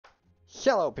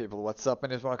Hello people, what's up? My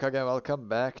name is Mark again. Welcome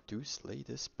back to Slay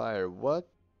the Spire. What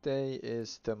day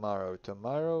is tomorrow?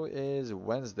 Tomorrow is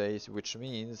Wednesdays, which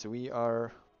means we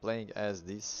are playing as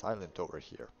the Silent over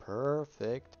here.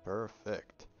 Perfect,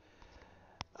 perfect.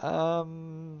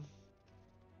 Um,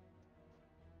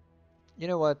 you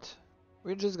know what?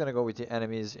 We're just gonna go with the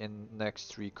enemies in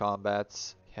next 3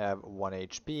 combats, have 1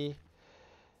 HP,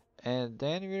 and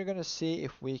then we're gonna see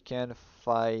if we can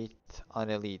fight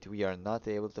an elite. We are not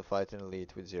able to fight an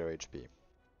elite with 0 HP.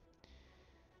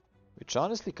 Which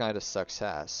honestly kind of sucks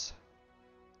ass.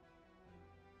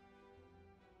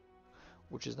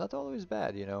 Which is not always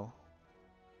bad, you know.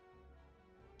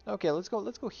 Okay, let's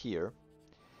go here.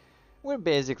 We're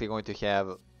basically going to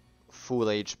have full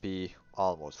HP,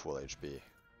 almost full HP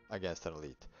against an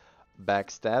elite.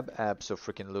 Backstab,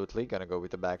 abso-freaking-lutely. Gonna go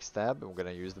with the backstab. We're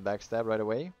gonna use the backstab right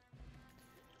away.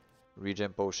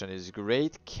 Regen potion is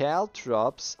great.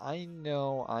 Caltrops, I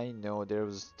know. There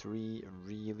was 3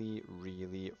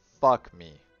 really fuck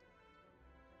me.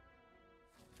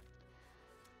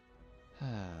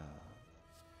 I'm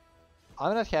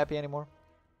not happy anymore.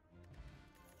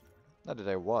 Not that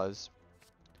I was.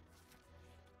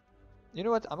 You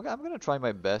know what? I'm gonna try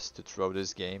my best to throw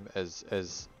this game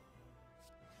as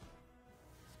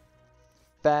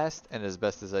fast and as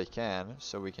best as I can,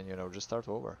 so we can, you know, just start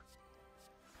over.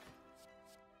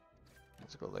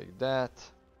 Let's go like that.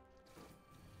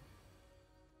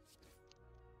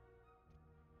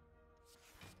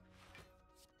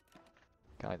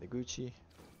 Kinda Gucci.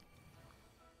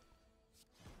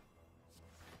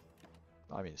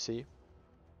 I mean, see?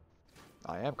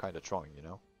 I am kinda throwing, you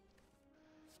know.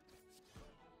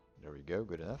 There we go,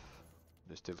 good enough.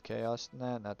 There's still Chaos.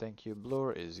 Nah, no thank you.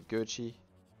 Blur is Gucci.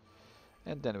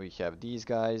 And then we have these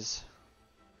guys.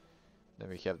 Then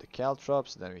we have the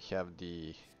Caltrops. Then we have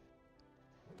the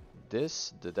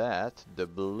this, the that, the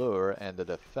Blur, and the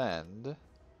Defend.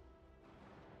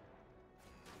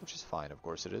 Which is fine, of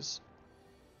course it is.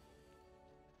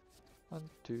 1,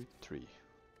 2, 3.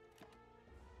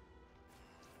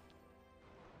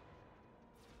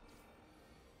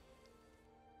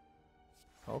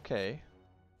 Okay.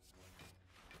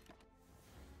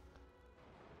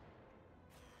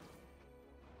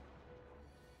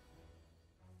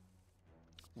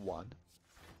 One.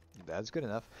 That's good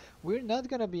enough. We're not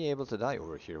gonna be able to die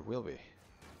over here, will we?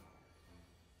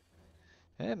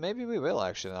 Eh, maybe we will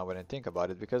actually now when I think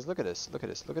about it, because look at this, look at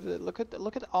this, look at it,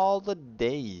 look at all the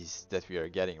days that we are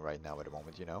getting right now at the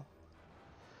moment, you know?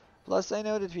 Plus, I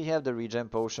know that we have the regen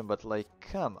potion, but like,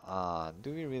 come on,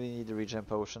 do we really need the regen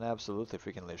potion? Absolutely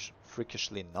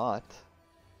freakishly not.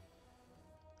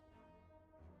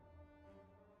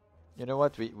 You know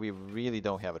what? We really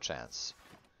don't have a chance.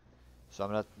 So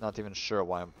I'm not even sure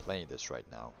why I'm playing this right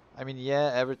now. I mean,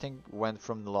 yeah, everything went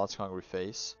from the Lord's Hungry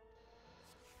face.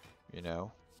 You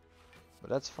know. But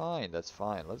that's fine, that's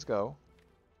fine. Let's go.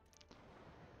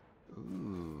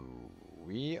 Ooh,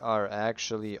 we are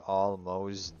actually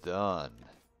almost done.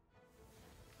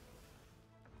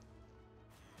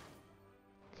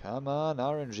 Come on,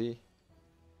 RNG.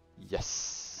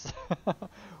 Yes.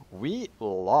 We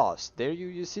lost. There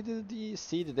you see the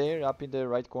seed there up in the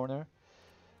right corner?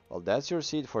 Well, that's your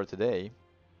seed for today.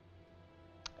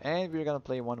 And we're gonna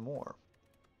play one more.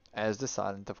 As the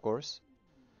silent, of course.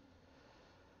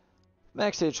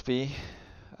 Max HP.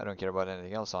 I don't care about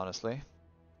anything else, honestly.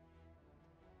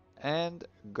 And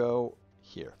go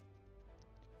here.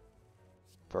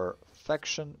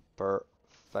 Perfection,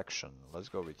 perfection. Let's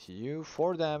go with you.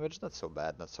 4 damage. Not so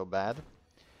bad, not so bad.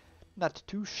 Not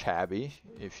too shabby,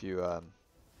 if you're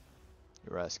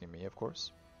asking me, of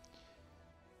course.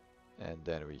 And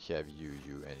then we have you,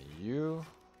 and you.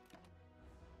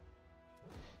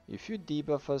 If you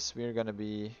debuff us, we're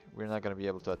not gonna be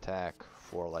able to attack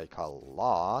for like a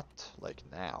lot, like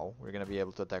now. We're gonna be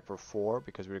able to attack for 4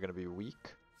 because we're gonna be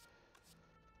weak.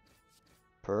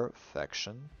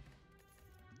 Perfection.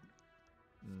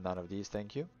 None of these,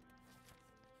 thank you.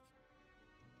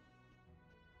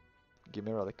 Give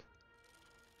me a relic.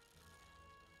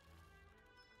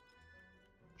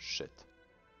 Shit.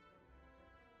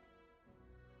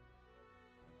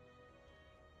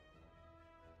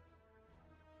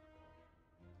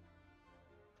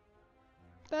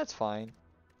 That's fine.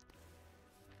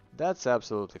 That's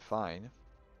absolutely fine.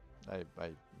 I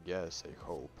guess, I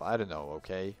hope. I don't know,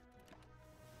 okay?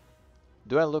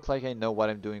 Do I look like I know what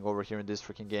I'm doing over here in this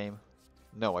freaking game?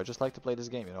 No, I just like to play this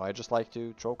game, you know? I just like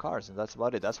to throw cards, and that's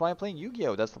about it. That's why I'm playing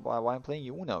Yu-Gi-Oh! That's why I'm playing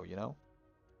Uno, you know?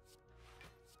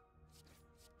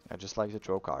 I just like to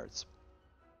throw cards.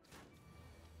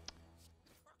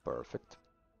 Perfect.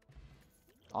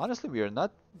 Honestly, we are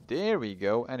not... There we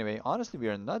go. Anyway, honestly, we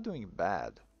are not doing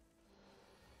bad.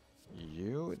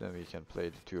 You, then we can play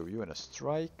the two of you in a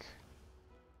strike.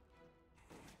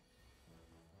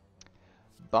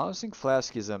 Bouncing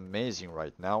Flask is amazing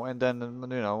right now, and then, you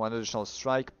know, an additional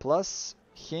strike plus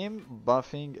him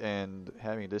buffing and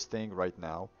having this thing right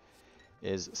now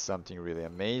is something really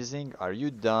amazing. Are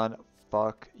you done?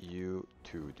 Fuck you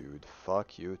too, dude.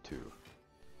 Fuck you too.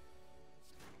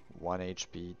 1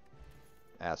 HP,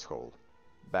 asshole.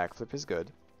 Backflip is good.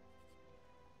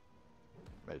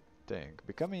 I think.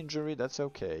 Become injury, that's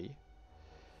okay.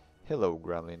 Hello,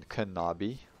 Gremlin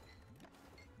Kanabi.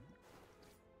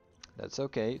 That's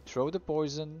okay. Throw the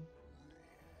poison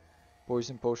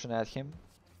potion at him.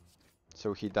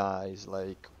 So he dies,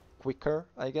 like, quicker,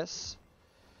 I guess.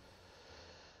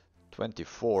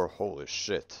 24, holy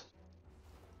shit.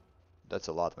 That's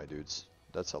a lot, my dudes.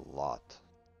 That's a lot.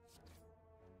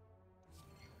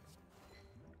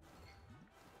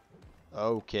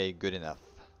 Okay, good enough.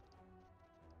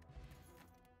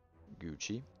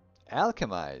 Gucci.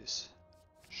 Alchemize.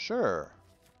 Sure.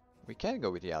 We can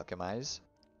go with the Alchemize.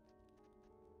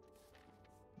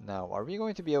 Now, are we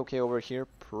going to be okay over here?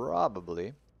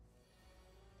 Probably.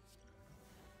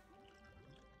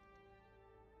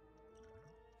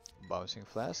 Bouncing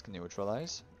Flask,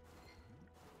 neutralize.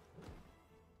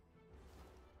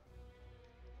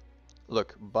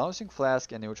 Look, Bouncing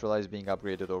Flask and Neutralize being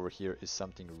upgraded over here is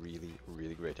something really,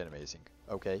 really great and amazing.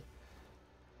 Okay?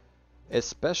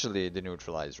 Especially the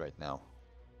Neutralize right now.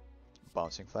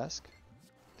 Bouncing Flask.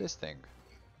 This thing.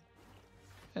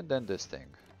 And then this thing.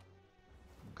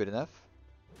 Good enough?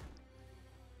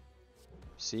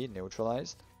 See,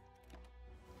 neutralized.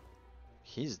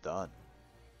 He's done.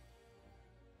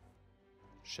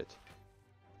 Shit.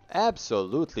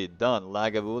 Absolutely done,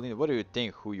 Lagavulin. What do you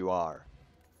think who you are?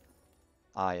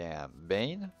 I am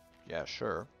Bane? Yeah,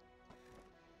 sure.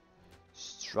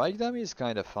 Strike Dummy is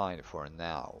kinda fine for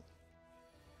now.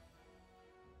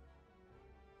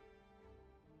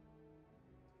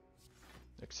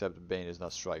 Except Bane is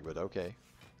not strike, but okay.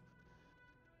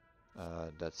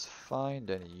 That's fine.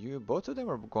 Then you, both of them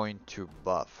are going to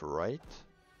buff, right?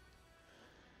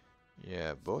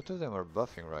 Yeah, both of them are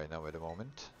buffing right now at the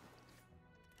moment.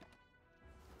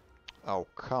 Oh,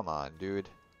 come on, dude.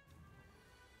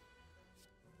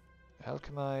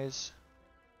 Alchemize.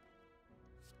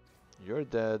 You're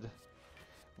dead.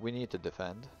 We need to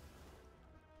defend.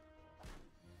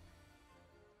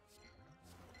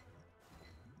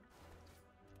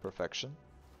 Perfection.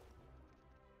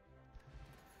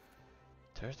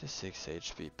 36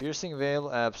 HP. Piercing Veil,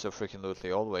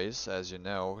 abso-freaking-lutely always, as you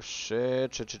know.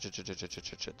 Shit.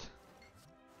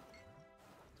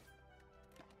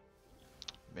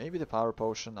 Maybe the Power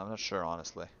Potion, I'm not sure,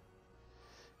 honestly.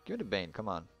 Give me the Bane, come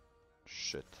on.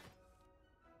 Shit.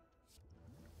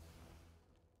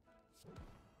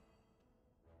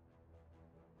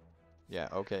 Yeah,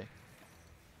 okay.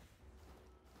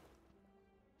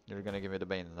 You're gonna give me the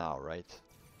Bane now, right?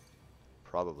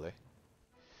 Probably.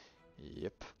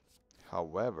 Yep.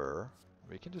 However,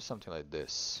 we can do something like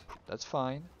this. That's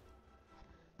fine.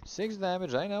 6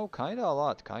 damage, I know, kinda a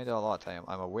lot,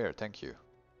 I'm aware, thank you.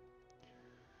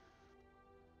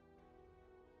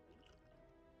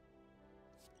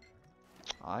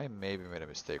 I maybe made a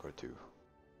mistake or two.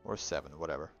 Or 7,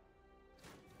 whatever.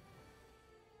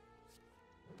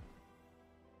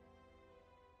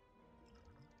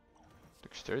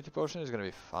 Dexterity Potion is gonna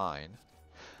be fine.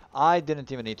 I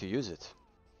didn't even need to use it.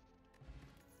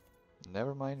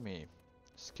 Never mind me.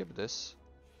 Skip this.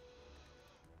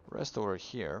 Rest over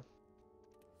here.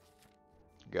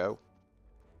 Go.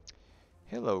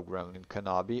 Hello, Gremlin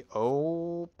Kanabi.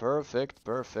 Oh, perfect,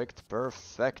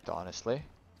 honestly.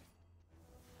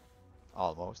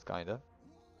 Almost, kinda.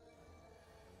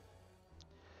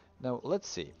 Now, let's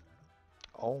see.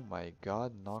 Oh my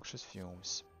god, noxious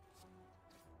fumes.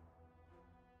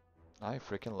 I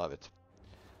freaking love it.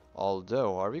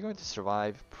 Although, are we going to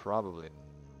survive? Probably.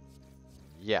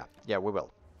 Yeah, we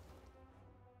will.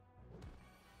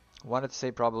 Wanted to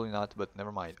say probably not, but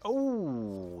never mind.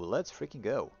 Oh, let's freaking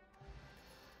go.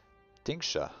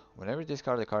 Tinksha. Whenever you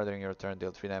discard a card during your turn,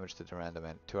 deal 3 damage to a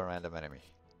random enemy.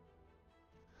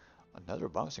 Another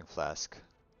Bouncing Flask.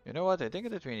 You know what? I think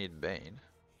that we need Bane.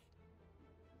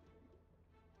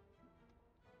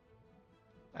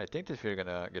 I think that we're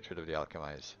gonna get rid of the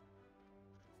Alchemize.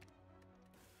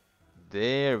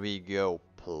 There we go.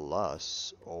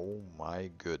 Plus, oh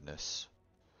my goodness.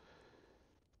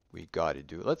 We got it,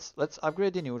 dude. Let's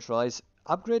upgrade the Neutralize.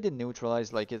 Upgrade the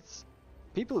Neutralize like it's...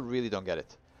 People really don't get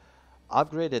it.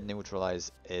 Upgraded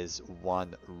Neutralize is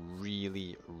one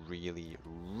really, really,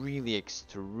 really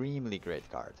extremely great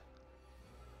card.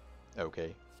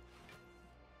 Okay.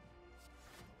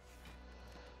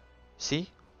 See?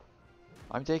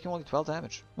 I'm taking only 12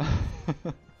 damage.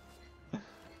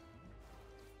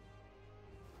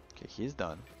 Okay, he's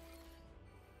done.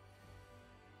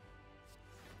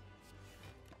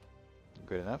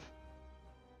 Good enough.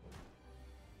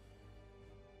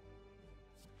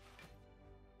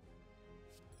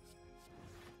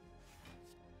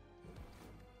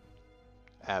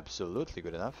 Absolutely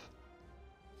good enough.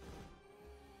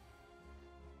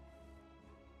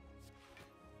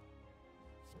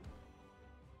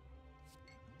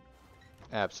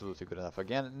 Absolutely good enough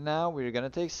again. Now we're gonna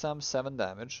take some 7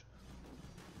 damage.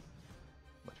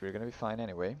 But we're gonna be fine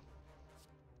anyway.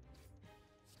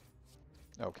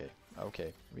 Okay,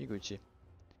 okay, we Gucci.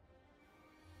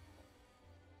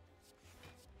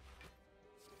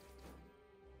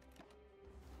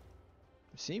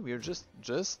 See, we're just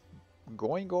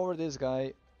going over this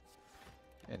guy,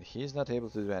 and he's not able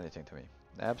to do anything to me.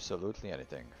 Absolutely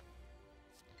anything.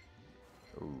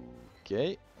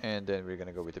 Okay, and then we're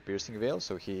gonna go with the piercing veil,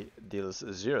 so he deals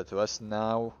 0 to us.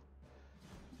 Now,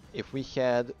 if we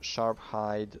had sharp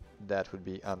hide, that would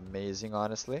be amazing,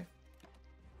 honestly.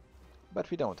 But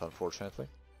we don't, unfortunately.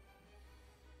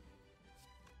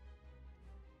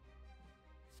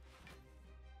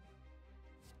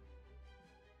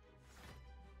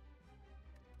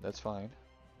 That's fine.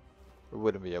 We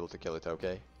wouldn't be able to kill it,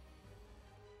 okay?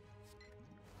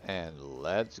 And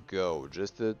let's go.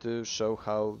 Just to show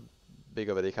how big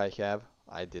of a dick I have,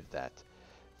 I did that.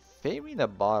 Fairy in a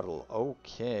bottle.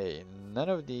 Okay, none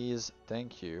of these.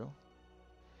 Thank you.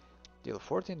 Deal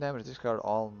 14 damage. Discard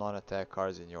all non-attack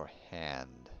cards in your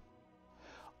hand.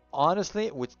 Honestly,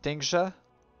 with Tingsha,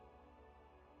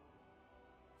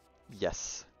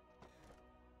 yes.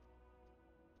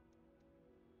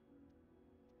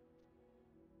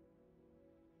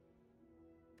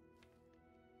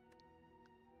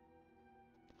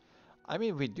 I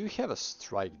mean, we do have a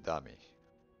strike dummy.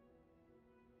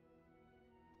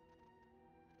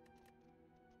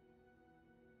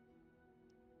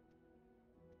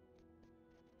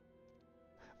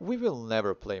 We will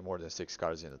never play more than 6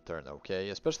 cards in a turn, okay?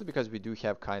 Especially because we do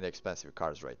have kind of expensive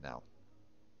cards right now.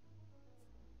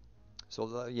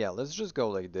 So yeah, let's just go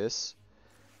like this.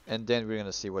 And then we're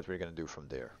gonna see what we're gonna do from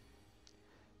there.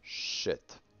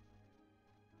 Shit.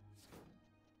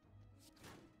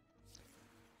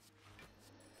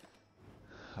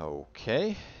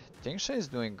 Okay. Tingsha is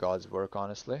doing God's work,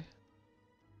 honestly.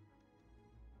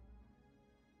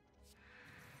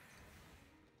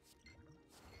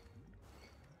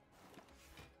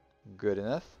 Good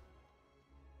enough.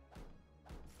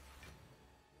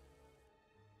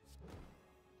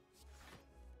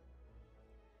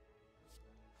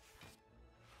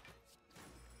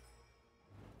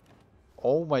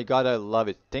 Oh my god, I love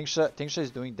it. Tingsha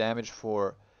is doing damage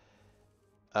for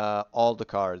all the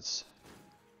cards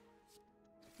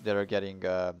that are getting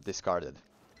discarded.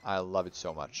 I love it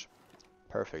so much.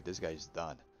 Perfect, this guy is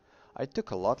done. I took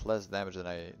a lot less damage than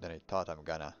I thought I'm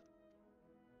gonna.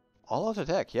 All out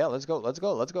attack, yeah, let's go, let's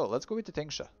go, let's go, let's go with the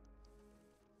Tingsha.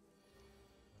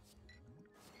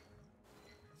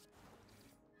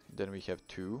 Then we have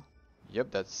 2.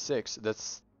 Yep, that's 6.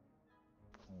 That's...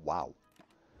 wow.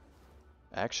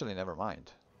 Actually, never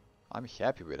mind. I'm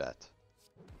happy with that.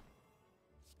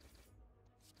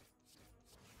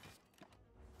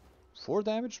 Four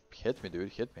damage? Hit me, dude,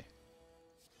 hit me.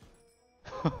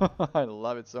 I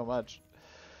love it so much.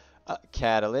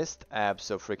 Catalyst,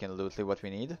 abso-freaking-lutely what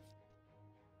we need.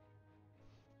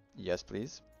 Yes,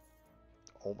 please.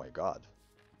 Oh my god.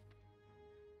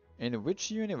 In which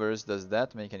universe does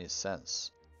that make any sense?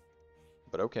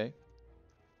 But okay.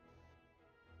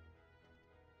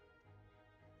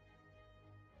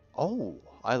 Oh,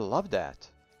 I love that.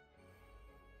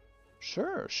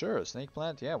 Sure, sure, snake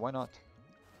plant, yeah, why not?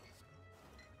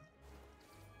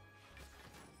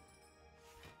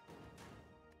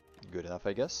 Good enough,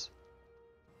 I guess.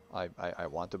 I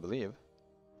want to believe.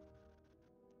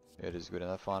 It is good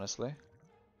enough, honestly.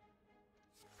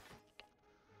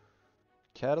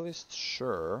 Catalyst,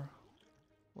 sure.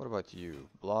 What about you?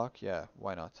 Block? Yeah,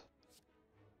 why not?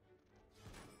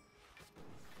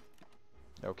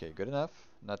 Okay, good enough.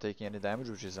 Not taking any damage,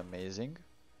 which is amazing.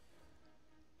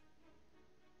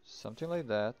 Something like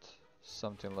that.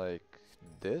 Something like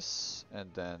this.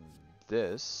 And then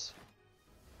this.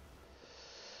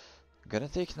 Gonna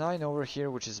take 9 over here,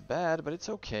 which is bad, but it's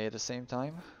okay at the same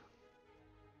time.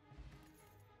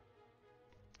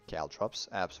 Caltrops,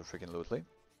 abso-freaking-lutely.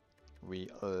 We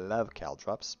love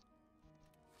Caltrops.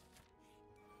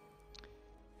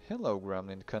 Hello,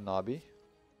 Gremlin Kanabi.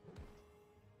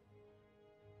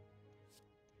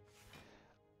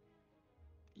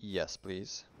 Yes,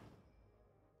 please.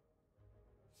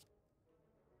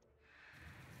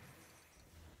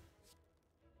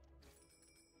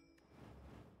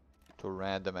 To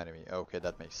random enemy. Okay,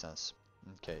 that makes sense.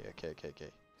 Okay.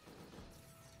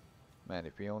 Man,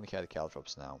 if we only had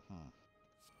caltrops now.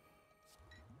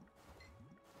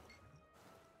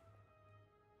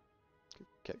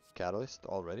 Catalyst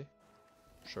already?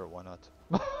 Sure, why not?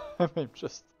 I mean,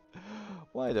 just...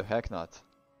 Why the heck not?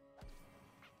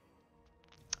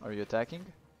 Are you attacking?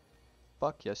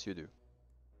 Fuck, yes you do.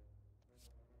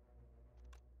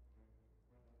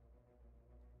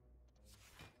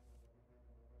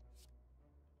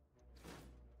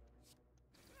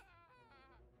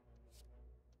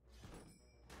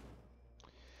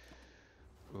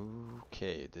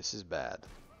 Okay, this is bad.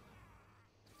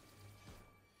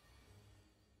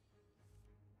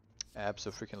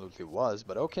 Absolutely was,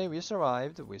 but okay, we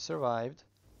survived. We survived.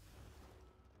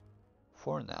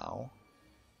 For now.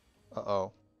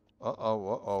 Uh-oh.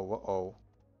 Uh-oh.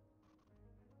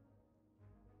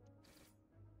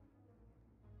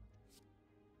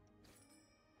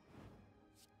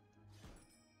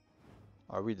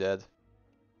 Are we dead?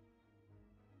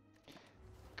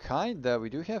 Kinda. We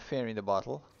do have fairy in the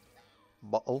bottle.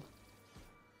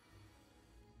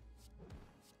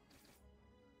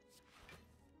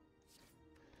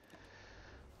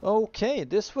 Okay,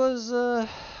 this was,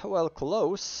 well,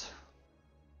 close.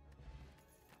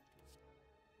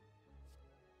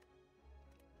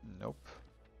 Nope.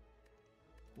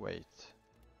 Wait.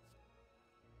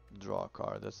 Draw a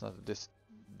card. That's not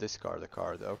discard a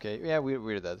card. Okay, yeah,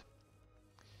 we're dead.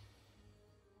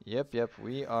 Yep,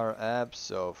 we are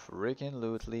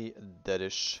abso-freaking-lutely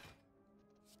deadish.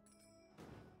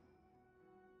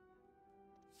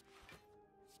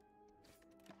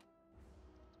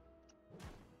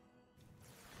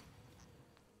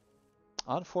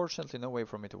 Unfortunately, no way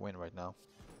for me to win right now.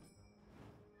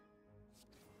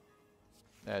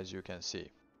 As you can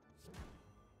see.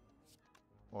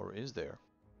 Or is there?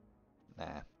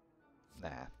 Nah.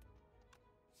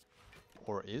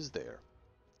 Or is there?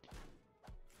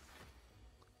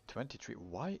 23.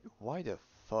 Why the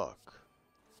fuck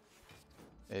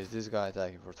is this guy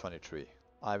attacking for 23?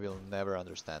 I will never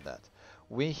understand that.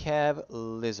 We have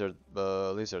lizard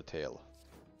tail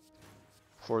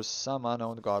for some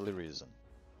unknown godly reason.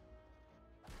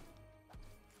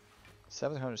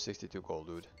 762 gold,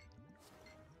 dude.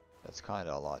 That's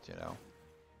kinda a lot, you know.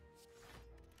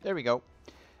 There we go.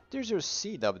 There's your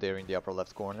seed up there in the upper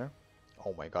left corner.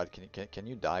 Oh my god, can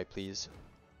you die, please?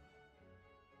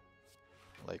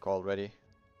 Like already?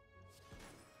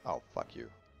 Oh, fuck you.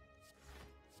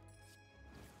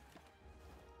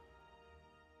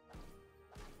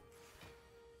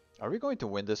 Are we going to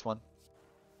win this one?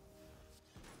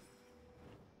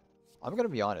 I'm gonna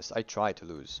be honest, I tried to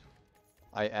lose.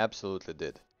 I absolutely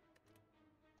did.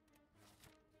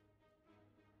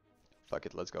 Fuck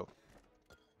it, let's go.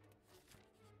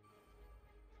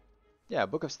 Yeah,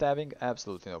 Book of Stabbing,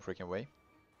 absolutely no freaking way.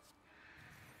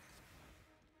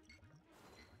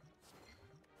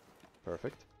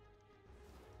 Perfect.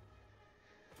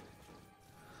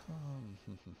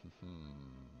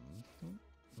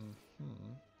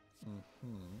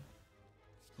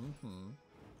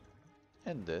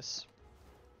 And this.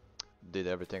 Did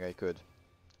everything I could.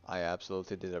 I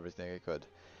absolutely did everything I could.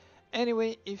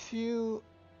 Anyway, if you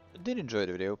did enjoy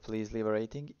the video, please leave a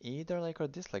rating, either like or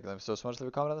dislike. Let me so much, leave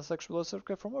a comment on the section below,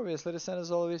 subscribe for more videos. Ladies and as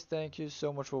always, thank you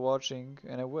so much for watching,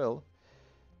 and I will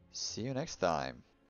see you next time.